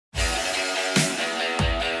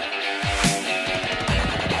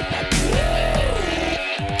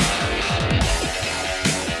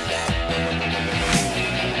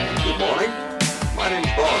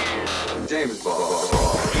name is Bob.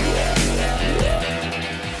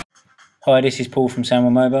 Hi, this is Paul from Samuel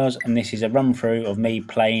Mobiles, and this is a run through of me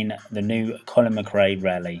playing the new Colin McRae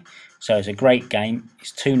Rally. So it's a great game.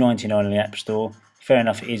 It's $2.99 in the App Store. Fair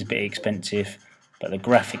enough, it is a bit expensive, but the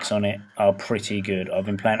graphics on it are pretty good. I've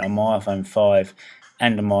been playing it on my iPhone 5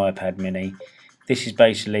 and on my iPad mini. This is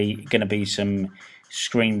basically going to be some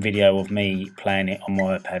screen video of me playing it on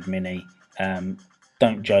my iPad mini.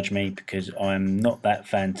 Don't judge me because I'm not that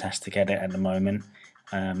fantastic at it at the moment.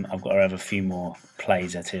 I've got to have a few more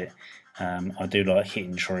plays at it. I do like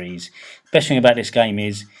hitting trees. Best thing about this game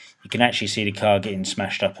is you can actually see the car getting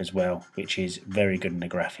smashed up as well, which is very good in the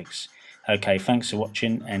graphics. Okay, thanks for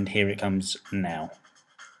watching, and here it comes now.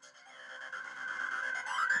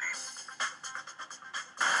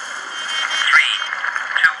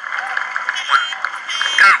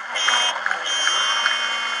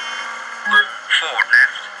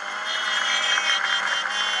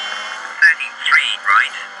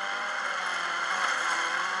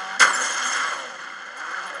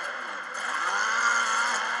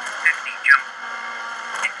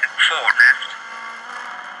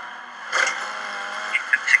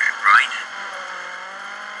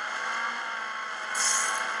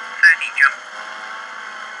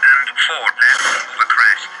 Forward left over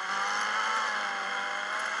crest.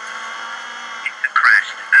 Into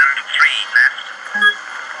crest and 3 left.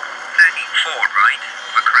 30 forward right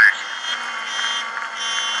over crest.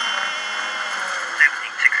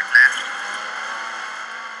 76 left.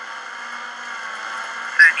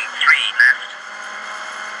 33 left.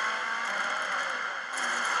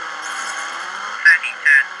 30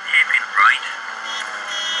 turn, hairpin right.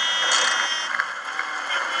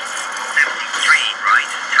 73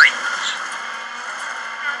 right, tightens.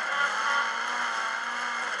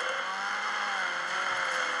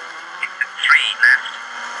 Into 3 left.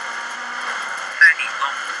 30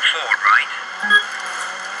 long, forward right.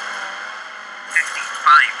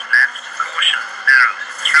 55 left, caution, narrows,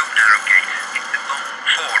 through narrow gate. Into long,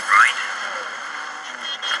 forward right.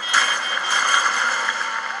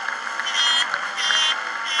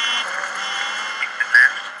 Into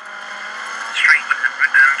left. Straight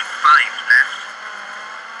 100 and 5 left.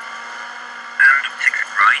 And 6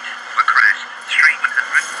 right, over crest, straight 100.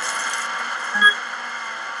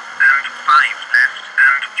 And 5 left,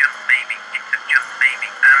 and jump maybe, into jump maybe,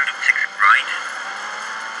 and 6 right.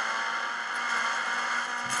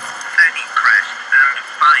 30 crest, and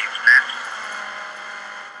 5 left.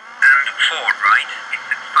 And 4 right,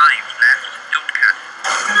 into 5 left, don't cut.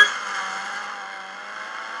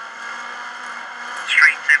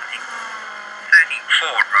 Straight 70. 30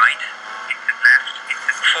 forward right, into left,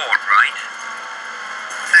 into forward right.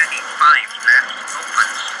 35 left,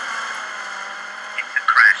 opens. Into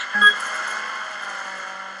crest.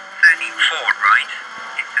 30 forward right,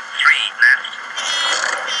 into 3 left.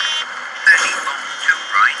 30 long 2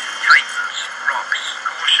 right, tightens, rocks,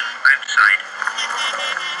 caution, outside.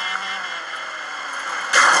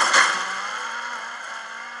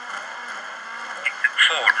 Into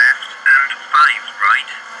 4 left and 5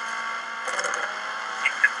 right.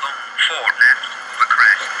 Into long 4 left, over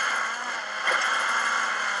crest.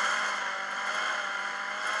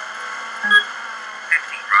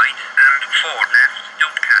 50 right and 4 left,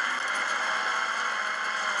 don't cut.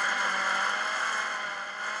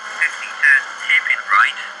 50 turn, hairpin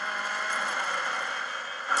right.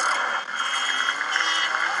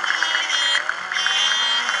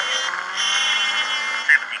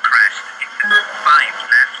 70 crest, into 5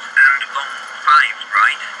 left and long 5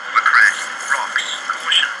 right, over crest, rocks,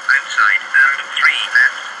 caution, outside, and 3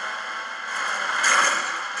 left.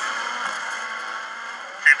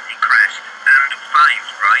 70 crest and 5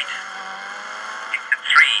 right. Into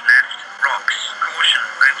 3 left, rocks, caution,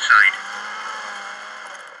 outside.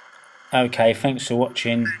 Okay, thanks for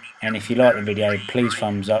watching, and if you like the video, please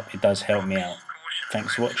thumbs up, it does help me out.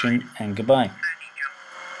 Thanks for watching, and goodbye.